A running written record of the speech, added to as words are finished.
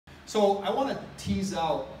So I want to tease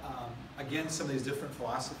out, again, some of these different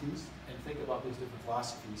philosophies and think about these different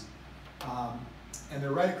philosophies. And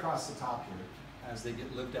they're right across the top here as they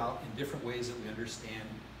get lived out in different ways that we understand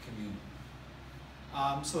communion.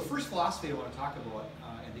 So the first philosophy I want to talk about,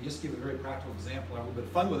 and to just give a very practical example, have a little bit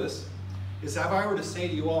of fun with this, is if I were to say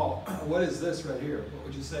to you all, what is this right here? What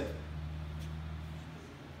would you say?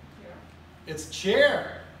 Chair. It's a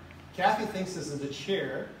chair. Kathy thinks this is a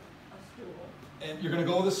chair. A stool. And you're going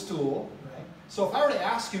to go with a stool, right? So if I were to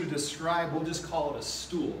ask you to describe, we'll just call it a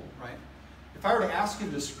stool, right? If I were to ask you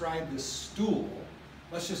to describe this stool,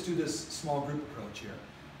 let's just do this small group approach here.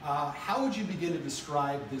 How would you begin to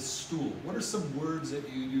describe this stool? What are some words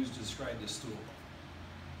that you use to describe this stool?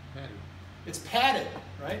 Padded. It's padded,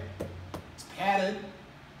 right? It's padded.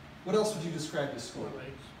 What else would you describe this stool? 4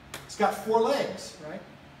 legs. It's got 4 legs, right?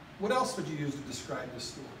 What else would you use to describe this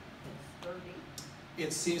stool? It's sturdy.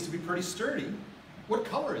 It seems to be pretty sturdy. What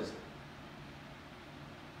color is it?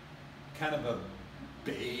 Kind of a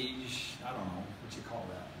beige, I don't know what you call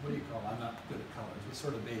that. What do you call it? I'm not good at colors. It's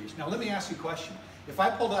sort of beige. Now let me ask you a question. If I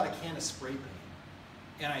pulled out a can of spray paint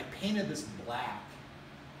and I painted this black,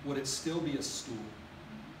 would it still be a stool?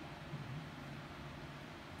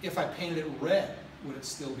 If I painted it red, would it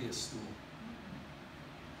still be a stool?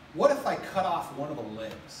 What if I cut off one of the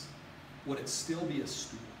legs? Would it still be a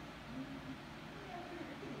stool?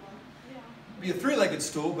 It'd be a 3-legged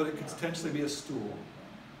stool, but it could potentially be a stool.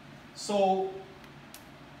 So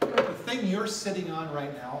the thing you're sitting on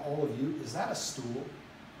right now, all of you, is that a stool?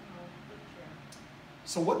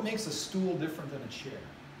 So what makes a stool different than a chair?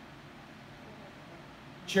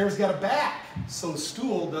 Chair's got a back, so the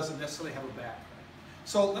stool doesn't necessarily have a back.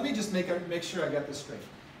 So let me just make sure I got this straight.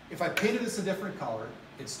 If I painted this a different color,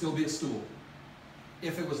 it'd still be a stool.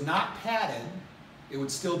 If it was not padded, it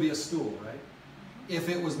would still be a stool, right? If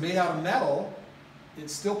it was made out of metal, it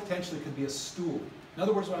still potentially could be a stool. In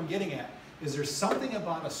other words, what I'm getting at is there's something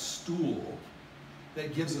about a stool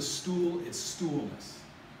that gives a stool its stoolness.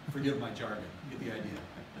 Forgive my jargon, you get the idea.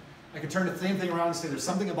 I could turn the same thing around and say there's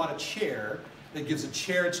something about a chair that gives a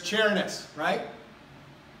chair its chairness, right?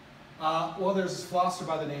 Well, there's a philosopher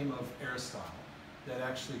by the name of Aristotle that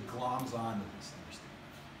actually gloms onto this understanding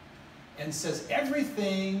and says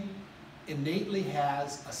everything innately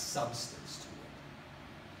has a substance to it.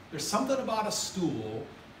 There's something about a stool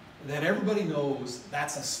that everybody knows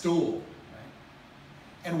that's a stool, right?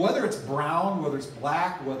 And whether it's brown, whether it's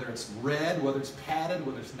black, whether it's red, whether it's padded,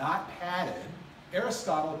 whether it's not padded,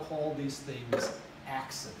 Aristotle called these things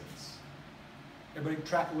accidents. Everybody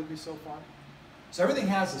tracking with me so far? So everything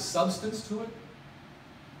has a substance to it.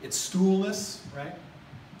 It's stoolness, right?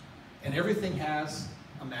 And everything has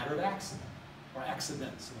a matter of accident, or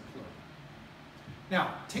accidents in the plural.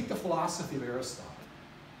 Now, take the philosophy of Aristotle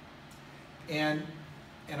and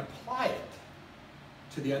apply it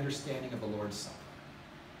to the understanding of the Lord's Supper.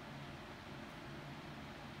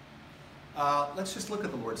 Let's just look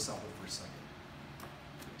at the Lord's Supper for a second.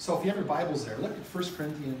 So if you have your Bibles there, look at 1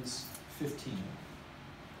 Corinthians 15.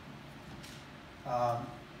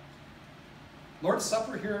 Lord's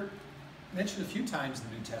Supper here mentioned a few times in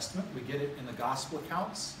the New Testament. We get it in the Gospel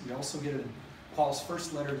accounts. We also get it in Paul's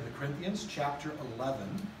first letter to the Corinthians, chapter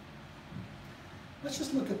 11. Let's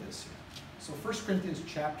just look at this here. So 1 Corinthians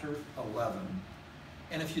chapter 11.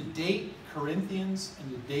 And if you date Corinthians and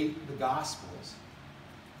you date the Gospels,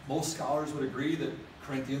 most scholars would agree that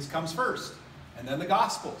Corinthians comes first, and then the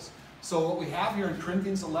Gospels. So what we have here in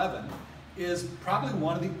Corinthians 11 is probably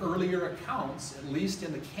one of the earlier accounts, at least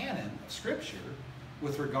in the canon of Scripture,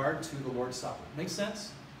 with regard to the Lord's Supper. Makes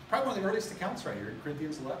sense? Probably one of the earliest accounts right here in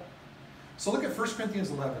Corinthians 11. So look at 1 Corinthians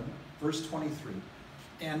 11, verse 23.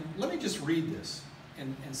 And let me just read this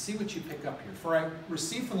and see what you pick up here. For I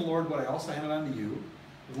received from the Lord what I also handed on to you.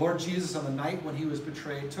 The Lord Jesus, on the night when he was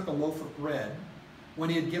betrayed, took a loaf of bread. When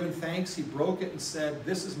he had given thanks, he broke it and said,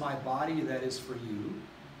 "This is my body that is for you.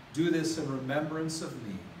 Do this in remembrance of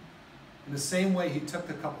me." In the same way, he took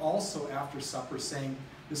the cup also after supper, saying,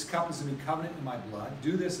 "This cup is a new covenant in my blood.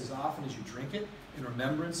 Do this as often as you drink it in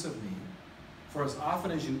remembrance of me. For as often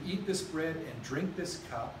as you eat this bread and drink this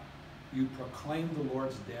cup, you proclaim the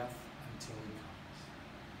Lord's death until he comes."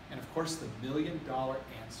 And of course, the million-dollar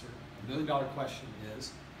answer, the million-dollar question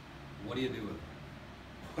is, what do you do with it?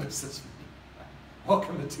 What does this mean?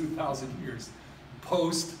 Welcome to 2,000 years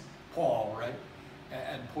post-Paul, right?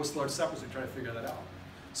 And post-Lord's Supper, as we try to figure that out.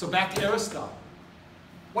 So back to Aristotle.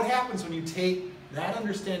 What happens when you take that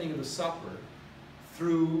understanding of the supper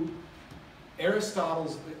through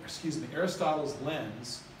Aristotle's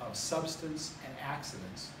lens of substance and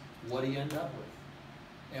accidents? What do you end up with?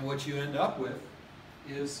 And what you end up with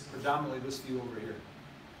is predominantly this view over here.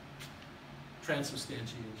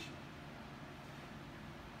 transubstantiation.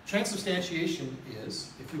 Transubstantiation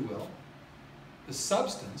is, if you will, the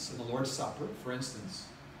substance in the Lord's Supper. For instance,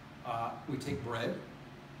 we take bread.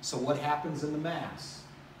 So what happens in the Mass?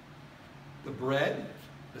 The bread,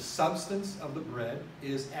 the substance of the bread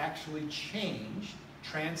is actually changed,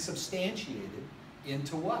 transubstantiated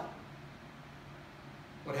into what?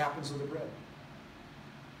 What happens with the bread?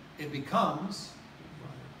 It becomes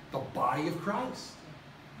the body of Christ.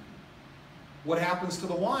 What happens to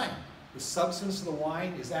the wine? The substance of the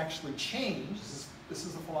wine is actually changed. This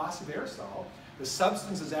is the philosophy of Aristotle. The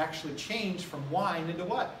substance is actually changed from wine into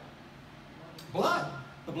what? Blood.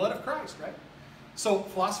 The blood of Christ, right? So,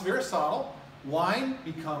 philosophy of Aristotle, wine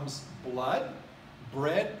becomes blood,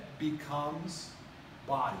 bread becomes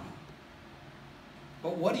body.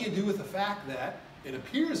 But what do you do with the fact that it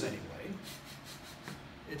appears anyway,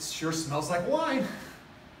 it sure smells like wine.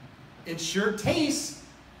 It sure tastes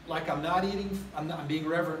like I'm being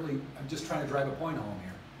reverently, I'm just trying to drive a point home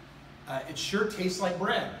here. It sure tastes like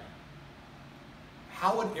bread.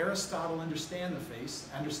 How would Aristotle understand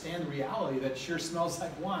the reality that sure smells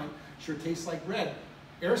like wine, sure tastes like bread?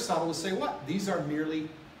 Aristotle would say what? These are merely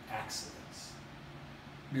accidents.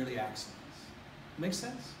 Merely accidents. Make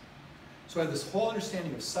sense? So I have this whole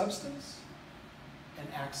understanding of substance and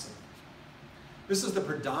accident. This is the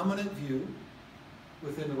predominant view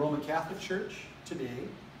within the Roman Catholic Church today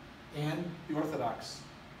and the Orthodox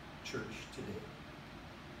Church today.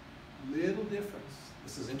 Little difference.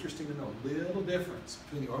 This is interesting to know. Little difference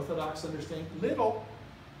between the Orthodox understanding, little,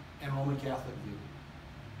 and Roman Catholic view.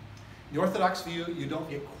 The Orthodox view, you don't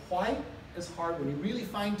get quite as hard, when you really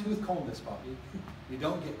fine-tooth comb this puppy, you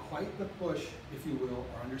don't get quite the push, if you will,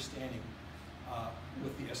 or understanding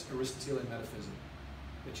with the Aristotelian metaphysic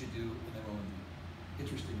that you do in the Roman view.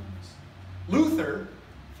 Interesting on this. Luther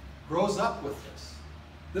grows up with this.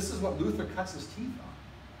 This is what Luther cuts his teeth on.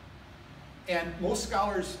 And most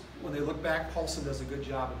scholars, when they look back, Paulson does a good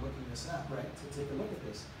job of looking this up, right, to take a look at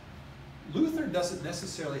this. Luther doesn't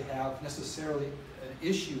necessarily have an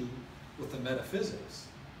issue with the metaphysics.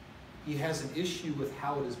 He has an issue with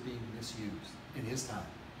how it is being misused in his time.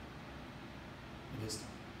 In his time.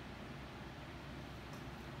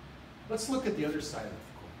 Let's look at the other side of the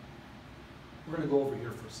coin. We're going to go over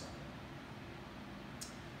here for a second.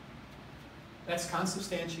 That's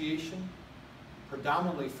consubstantiation,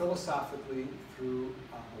 predominantly philosophically through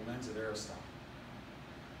the lens of Aristotle.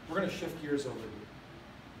 We're going to shift gears over here.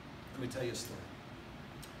 Let me tell you a story.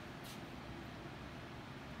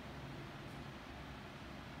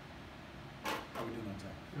 How are we doing on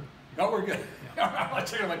time? Yeah. Oh, we're good. Yeah. I'll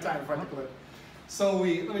check on my time before I click. So let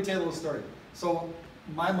me tell you a little story. So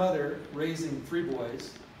my mother, raising 3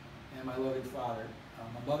 boys, and my loving father,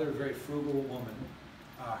 my mother, a very frugal woman.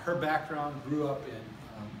 Her background, grew up in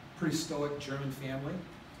a pretty stoic German family.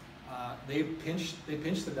 They pinched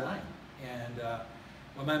the dime. And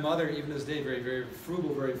when my mother, even to this day, very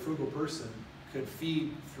frugal person, could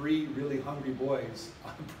feed 3 really hungry boys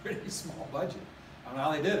on a pretty small budget. I don't know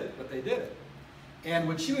how they did it, but they did it. And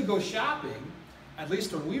when she would go shopping, at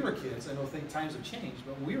least when we were kids, I don't think times have changed,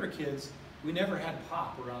 but when we were kids, we never had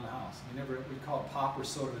pop around the house. We call it pop or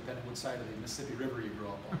soda, depending on what side of the Mississippi River you grew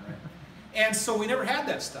up on, right? And so we never had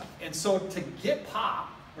that stuff. And so to get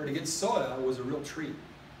pop or to get soda was a real treat.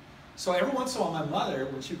 So every once in a while, my mother,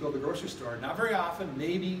 when she would go to the grocery store, not very often,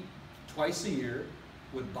 maybe twice a year,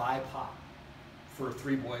 would buy pop for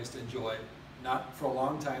 3 boys to enjoy. Not for a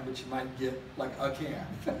long time, but you might get like a can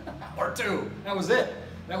or 2. That was it.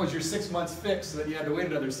 That was your 6 months fix, so that you had to wait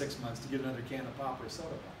another 6 months to get another can of pop or soda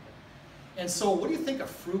pop. And so what do you think a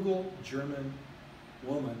frugal German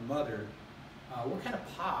woman, mother, what kind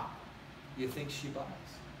of pop do you think she buys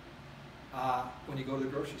when you go to the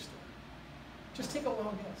grocery store? Just take a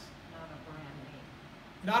wild guess.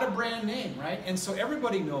 Not a brand name, right? And so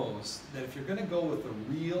everybody knows that if you're going to go with the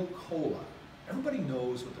real cola, everybody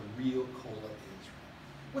knows what the real cola is,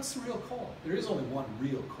 right? What's the real cola? There is only one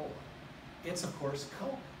real cola. It's, of course,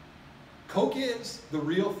 Coke. Coke is the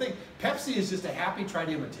real thing. Pepsi is just a happy try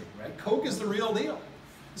to imitate, right? Coke is the real deal.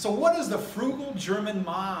 So what does the frugal German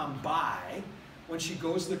mom buy when she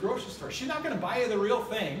goes to the grocery store? She's not going to buy you the real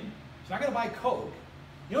thing. She's not going to buy Coke.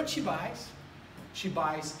 You know what she buys? She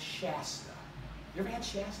buys Shasta. You ever had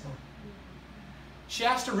Shasta?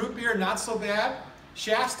 Shasta root beer, not so bad.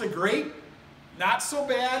 Shasta grape, not so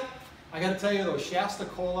bad. I got to tell you though, Shasta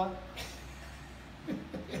cola,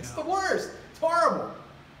 it's the worst. It's horrible.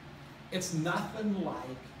 It's nothing like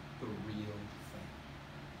the real thing.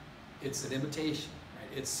 It's an imitation,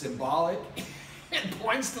 right? It's symbolic. It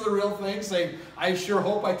points to the real thing, saying, I sure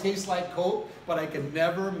hope I taste like Coke, but I can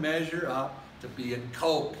never measure up to being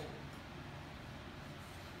Coke.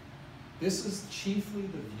 This is chiefly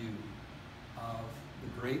the view of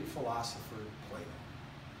the great philosopher Plato.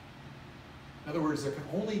 In other words, there can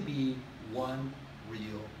only be one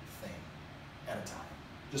real thing at a time,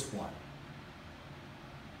 just one.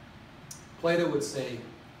 Plato would say,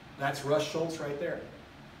 that's Russ Schultz right there.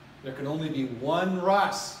 There can only be one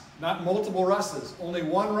Russ, not multiple Russes, only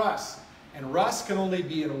one Russ. And Russ can only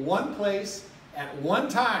be in one place at one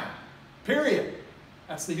time, period.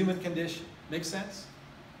 That's the human condition. Make sense?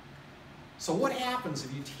 So what happens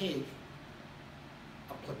if you take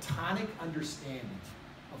a Platonic understanding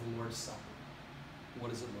of the Lord's Supper? What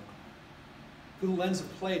does it look like? Through the lens of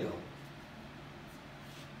Plato,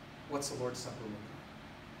 what's the Lord's Supper look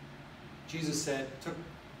like? Jesus took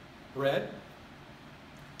bread,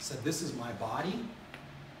 said, this is my body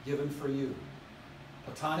given for you.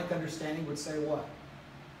 Platonic understanding would say what?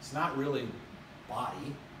 It's not really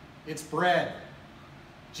body, it's bread.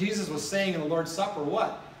 Jesus was saying in the Lord's Supper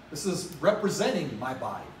what? This is representing my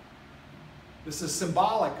body. This is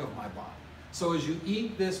symbolic of my body. So as you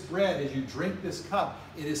eat this bread, as you drink this cup,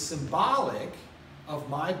 it is symbolic of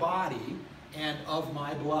my body and of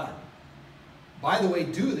my blood. By the way,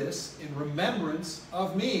 do this in remembrance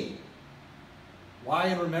of me. Why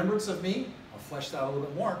in remembrance of me? I'll flesh that a little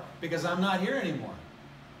bit more. Because I'm not here anymore.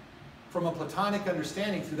 From a Platonic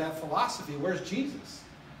understanding through that philosophy, where's Jesus?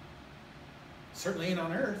 Certainly ain't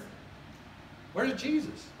on earth. Where's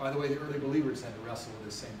Jesus? By the way, the early believers had to wrestle with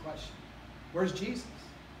this same question. Where's Jesus?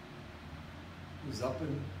 He's up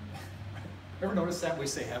in... Ever notice that we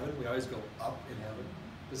say heaven? We always go up in heaven.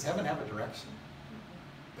 Does heaven have a direction?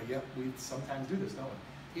 But yet we sometimes do this, don't we?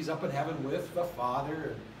 He's up in heaven with the Father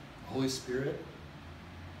and the Holy Spirit.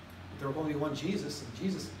 But there will only be one Jesus, and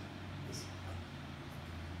Jesus is...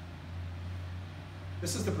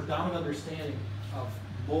 This is the predominant understanding of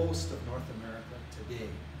most of North America today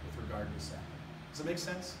with regard to the sacrament. Does that make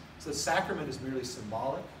sense? So the sacrament is merely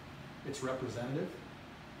symbolic. It's representative.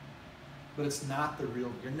 But it's not the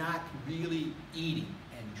real, you're not really eating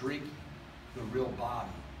and drinking the real body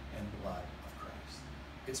and blood of Christ.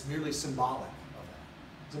 It's merely symbolic of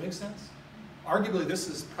that. Does that make sense? Arguably, this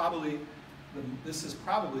is probably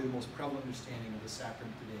the most prevalent understanding of the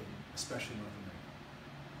sacrament today, especially in North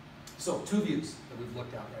America. So, two views that we've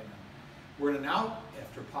looked at right now. We're going to now,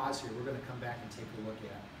 after a pause here, we're going to come back and take a look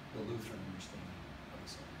at the Lutheran understanding.